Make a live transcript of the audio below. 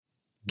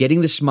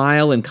Getting the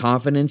smile and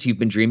confidence you've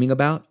been dreaming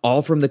about,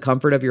 all from the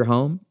comfort of your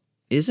home,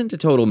 isn't a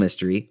total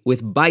mystery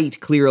with Bite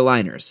clear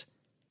aligners.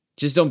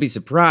 Just don't be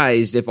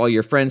surprised if all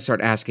your friends start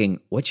asking,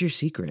 "What's your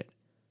secret?"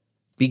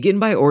 Begin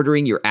by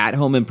ordering your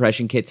at-home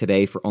impression kit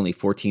today for only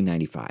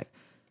 $14.95.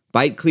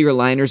 Bite clear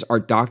aligners are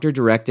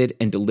doctor-directed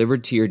and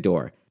delivered to your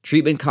door.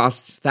 Treatment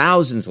costs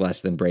thousands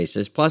less than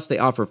braces, plus they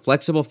offer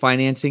flexible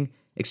financing,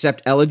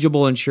 accept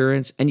eligible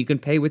insurance, and you can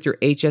pay with your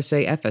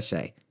HSA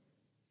FSA.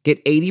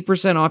 Get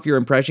 80% off your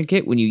impression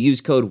kit when you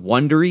use code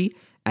WONDERY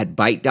at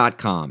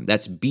Byte.com.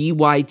 That's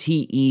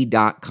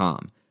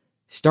BYTE.com.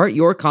 Start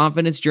your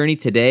confidence journey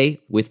today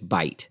with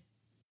Byte.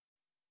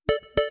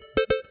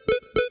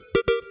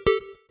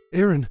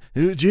 Aaron,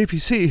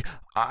 JPC,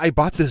 I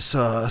bought this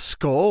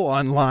skull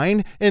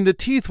online, and the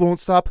teeth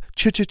won't stop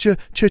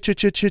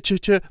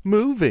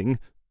moving.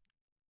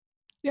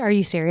 Are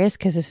you serious?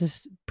 Because this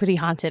is pretty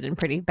haunted and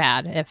pretty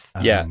bad.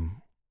 Yeah,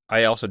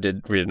 I also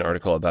did read an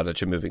article about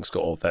a moving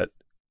skull that,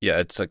 yeah,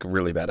 it's like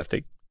really bad if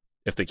they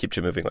keep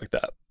moving like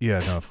that. Yeah,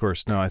 no, of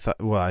course. No, I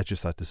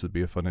just thought this would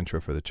be a fun intro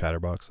for the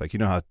Chatterbox. Like, you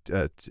know how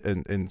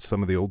in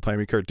some of the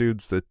old-timey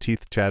cartoons, the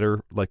teeth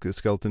chatter, like the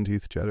skeleton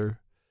teeth chatter?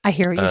 I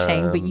hear what you're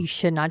saying, but you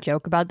should not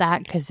joke about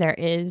that because there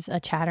is a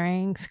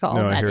chattering skull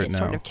that is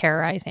sort of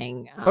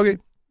terrorizing. Okay.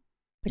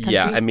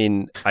 Yeah, I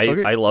mean,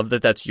 I love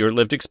that that's your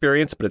lived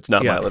experience, but it's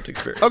not my lived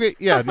experience. Okay,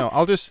 yeah, no,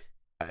 I'll just...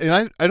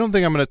 And I don't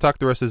think I'm going to talk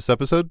the rest of this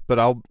episode, but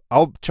I'll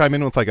chime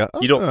in with like a...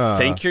 You don't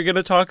think you're going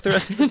to talk the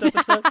rest of this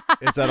episode?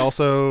 Is that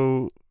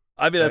also...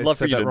 I mean, I'd love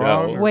for you to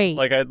know. Wait.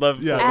 Like, I'd love...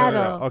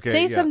 Adel,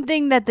 say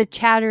something that the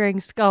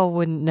chattering skull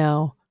wouldn't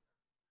know.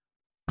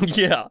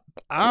 Yeah.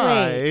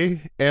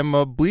 I am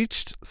a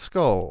bleached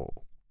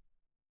skull.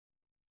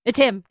 It's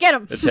him. Get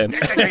him. It's him.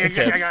 It's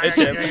him. It's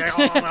him.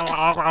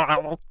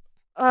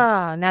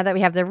 Now that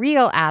we have the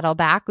real Adel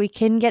back, we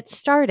can get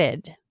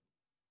started.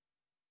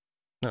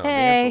 Oh,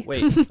 hey.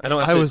 Man, so wait,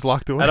 I was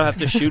locked away. I don't have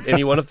to shoot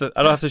any one of the...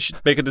 I don't have to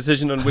make a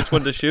decision on which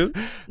one to shoot.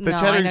 The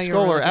chattering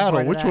skull or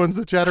Adel? Which one's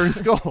the chattering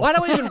skull? Why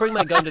do I even bring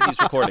my gun to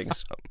these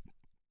recordings?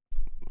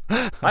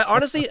 I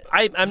honestly,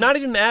 I'm not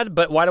even mad,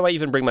 but why do I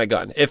even bring my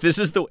gun?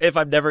 If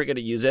I'm never going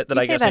to use it, then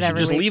I guess I should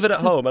just leave it at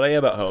home, and I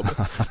am at home.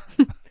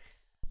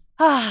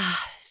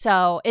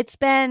 So it's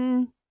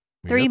been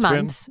 3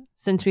 months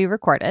since we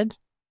recorded.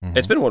 Mm-hmm.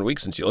 It's been 1 week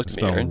since you looked at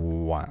me,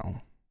 Aaron.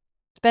 Wow.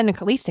 It's been at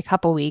least a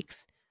couple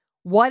weeks.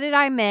 What did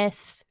I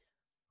miss?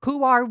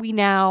 Who are we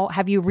now?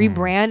 Have you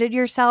rebranded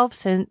yourself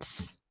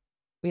since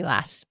we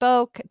last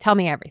spoke? Tell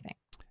me everything.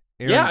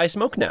 Aaron? Yeah, I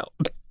smoke now.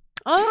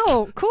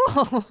 Oh,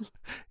 cool.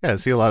 Yeah, I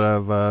see a lot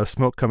of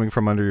smoke coming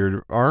from under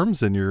your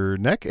arms and your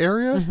neck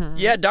area. Mm-hmm.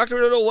 Yeah, doctor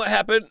don't know what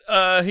happened.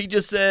 He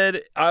just said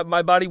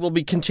my body will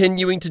be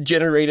continuing to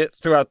generate it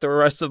throughout the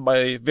rest of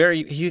my what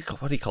do you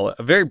call it?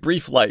 A very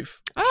brief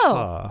life.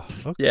 Oh.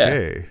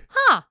 Okay.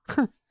 Yeah.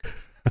 Huh.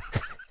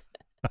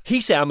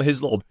 He said I'm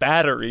his little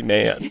battery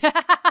man.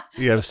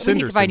 Yeah, we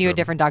need to find you a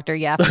different doctor,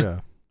 yeah.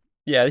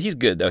 Yeah, he's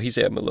good, though. He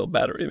said I'm a little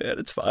battery man.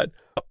 It's fine.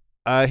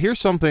 Here's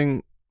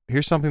something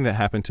that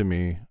happened to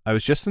me. I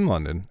was just in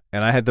London,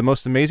 and I had the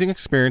most amazing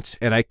experience,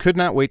 and I could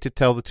not wait to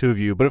tell the two of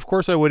you. But, of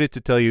course, I waited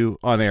to tell you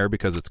on air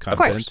because it's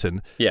content.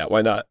 And yeah,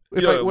 why not?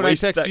 When I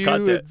text you,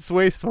 content. It's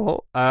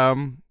wasteful.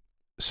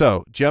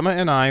 So, Gemma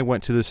and I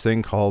went to this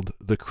thing called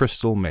the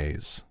Crystal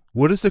Maze.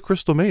 What is the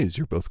Crystal Maze?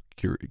 You're both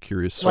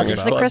curious. What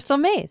is the Crystal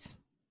Maze?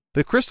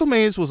 The Crystal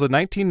Maze was a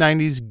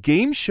 1990s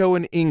game show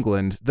in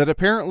England that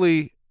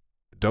apparently,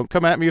 don't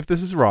come at me if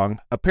this is wrong,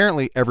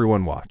 apparently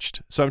everyone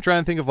watched. So I'm trying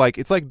to think of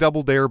it's like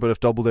Double Dare, but if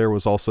Double Dare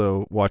was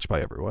also watched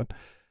by everyone.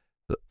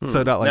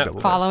 So not like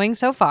Double Dare. Following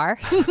so far.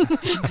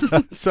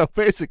 So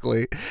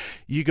basically,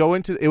 you go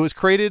into, it was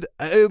created,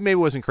 maybe it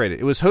wasn't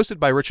created. It was hosted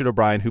by Richard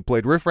O'Brien, who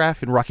played Riff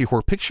Raff in Rocky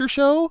Horror Picture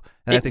Show.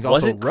 And I think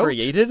also wasn't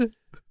created?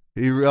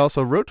 He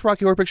also wrote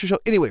Rocky Horror Picture Show.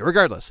 Anyway,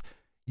 regardless,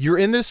 you're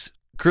in this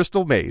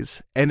Crystal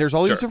Maze, and there's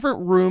all these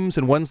different rooms,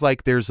 and one's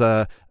like there's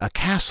a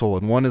castle,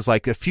 and one is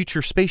like a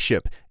future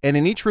spaceship, and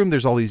in each room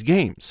there's all these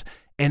games,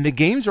 and the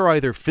games are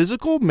either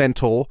physical,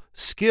 mental,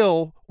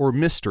 skill, or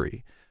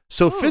mystery.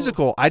 So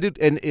physical,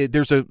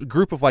 there's a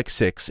group of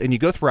 6, and you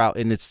go throughout,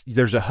 and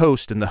there's a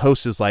host, and the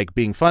host is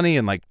being funny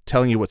and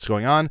telling you what's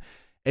going on,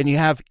 and you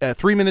have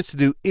 3 minutes to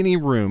do any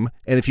room,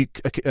 and if you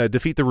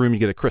defeat the room, you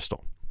get a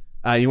crystal.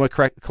 You want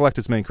to collect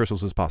as many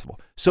crystals as possible.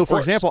 So, for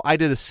example, I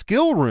did a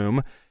skill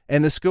room,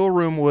 and the skill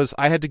room was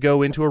I had to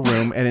go into a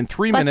room, and in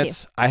 3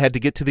 minutes, I had to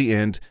get to the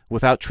end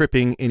without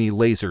tripping any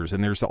lasers,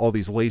 and there's all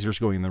these lasers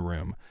going in the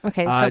room.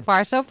 Okay, so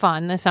far so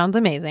fun. This sounds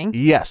amazing.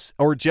 Yes.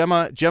 Or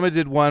Gemma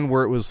did one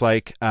where it was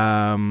I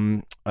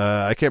can't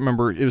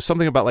remember. It was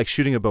something about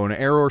shooting a bow and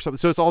arrow or something.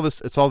 So it's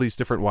all these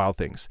different wild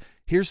things.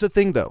 Here's the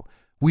thing, though.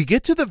 We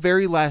get to the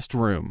very last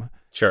room.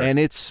 Sure. And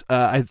it's,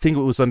 I think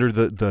it was under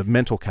the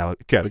mental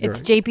category.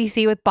 It's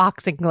JPC with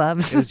boxing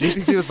gloves. It's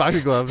JPC with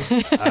boxing gloves.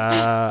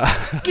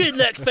 Good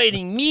luck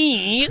fighting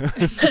me.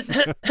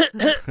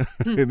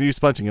 And he's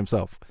punching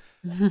himself.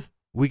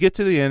 We get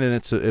to the end, and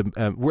it's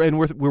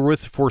we're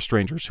with 4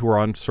 strangers who are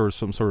on some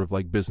sort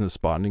of business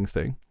bonding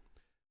thing.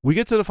 We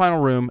get to the final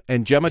room,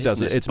 and Gemma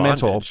does it. It's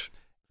mental.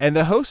 And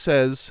the host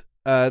says,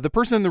 the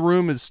person in the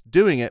room is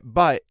doing it,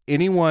 but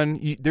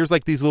there's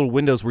like these little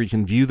windows where you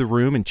can view the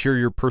room and cheer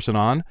your person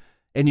on.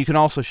 And you can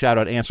also shout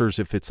out answers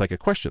if it's like a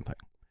question thing.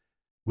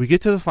 We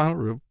get to the final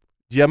room.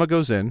 Gemma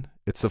goes in.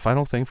 It's the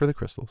final thing for the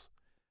crystals.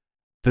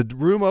 The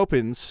room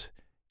opens,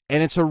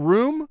 and it's a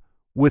room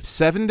with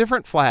 7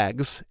 different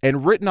flags,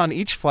 and written on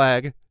each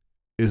flag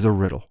is a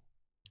riddle.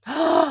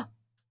 Wow.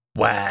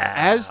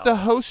 As the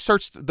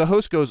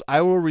host goes, I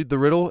will read the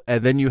riddle,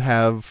 and then you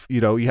have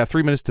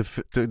 3 minutes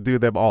to do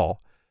them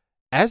all.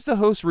 As the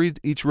host reads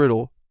each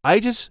riddle, I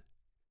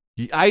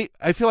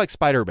feel like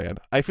Spider-Man.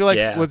 I feel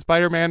like when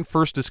Spider-Man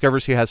first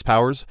discovers he has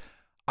powers,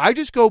 I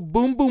just go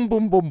boom, boom,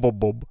 boom, boom, boom,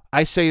 boom.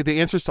 I say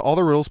the answers to all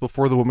the riddles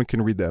before the woman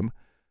can read them.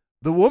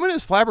 The woman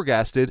is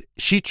flabbergasted.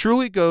 She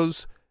truly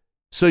goes,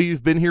 "So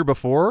you've been here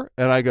before?"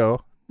 And I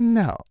go,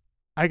 "No."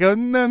 I go,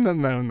 "No, no,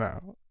 no,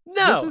 no."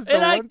 No,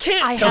 and I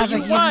can't tell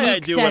you why I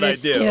do what I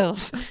do.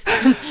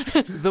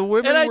 The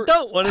women and I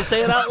don't want to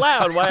say it out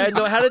loud why I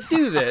know how to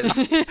do this.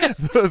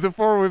 The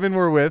 4 women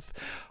we're with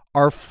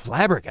are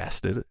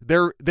flabbergasted.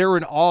 They're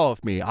in awe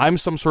of me. I'm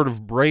some sort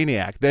of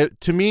brainiac.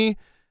 To me,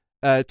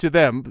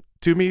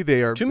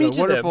 they are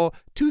wonderful.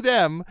 To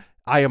them,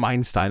 I am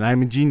Einstein.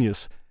 I'm a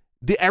genius.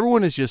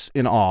 Everyone is just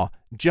in awe.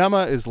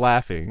 Gemma is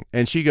laughing,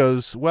 and she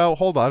goes, "Well,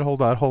 hold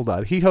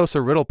on. He hosts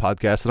a riddle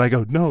podcast." And I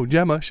go, "No,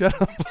 Gemma,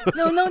 shut up."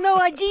 No,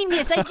 a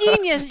genius,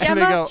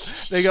 Gemma. And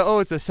they go, "Oh,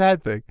 it's a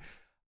sad thing."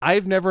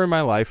 I've never in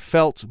my life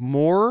felt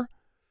more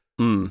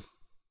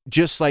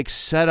just like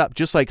set up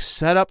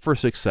for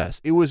success.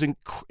 It was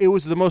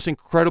the most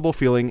incredible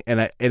feeling,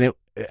 and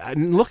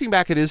looking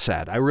back, it is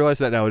sad. I realize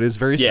that now. It is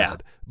very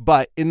sad.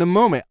 But in the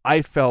moment,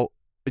 I felt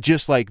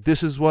just like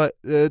this is what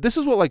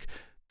like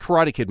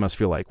Karate Kid must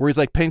feel like, where he's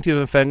like painting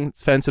a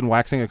fence and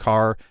waxing a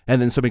car,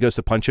 and then somebody goes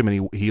to punch him,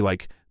 and he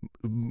like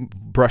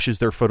brushes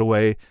their foot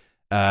away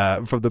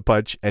from the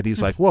punch, and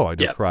he's like, "Whoa, I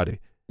know karate."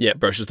 Yeah,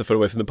 brushes the foot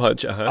away from the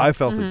punch. I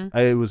felt it.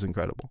 It was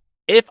incredible.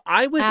 If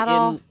I was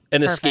in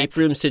an escape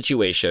room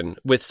situation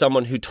with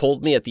someone who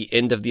told me at the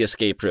end of the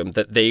escape room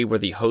that they were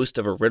the host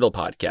of a riddle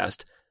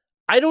podcast,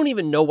 I don't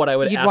even know what I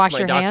would ask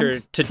my doctor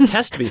to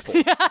test me for.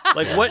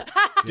 Like, what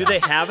do they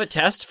have a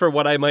test for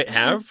what I might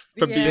have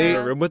from being in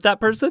a room with that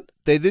person?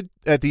 They did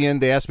at the end.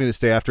 They asked me to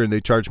stay after, and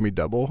they charged me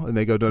double. And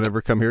they go, "Don't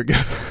ever come here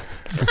again."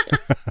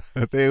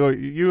 They go,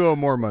 "You owe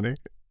more money."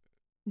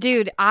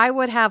 Dude, I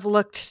would have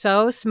looked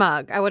so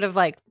smug. I would have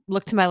like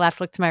looked to my left,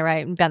 looked to my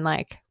right, and been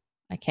like,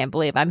 "I can't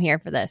believe I'm here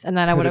for this." And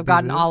then I would have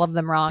gotten all of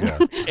them wrong.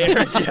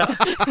 Yeah.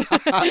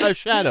 A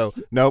shadow.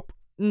 Nope.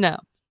 No.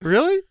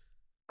 Really?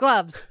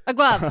 Gloves. A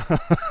glove.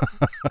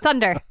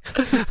 Thunder.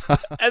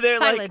 And they're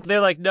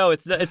like, "No,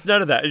 it's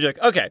none of that." And you're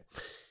like, "Okay,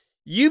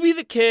 you be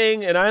the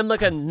king, and I'm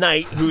like a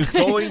knight who's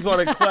going on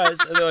a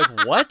quest." And they're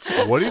like, "What?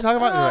 What are you talking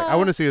about?" You're like, "I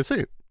want to see a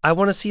scene." I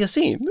want to see a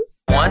scene.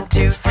 1,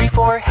 2, 3,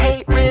 4,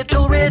 hate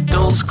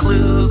riddles,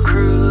 clue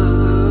crew.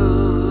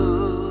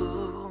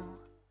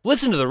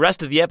 Listen to the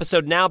rest of the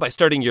episode now by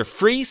starting your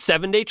free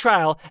 7-day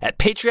trial at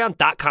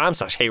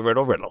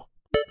patreon.com/heyriddleriddle.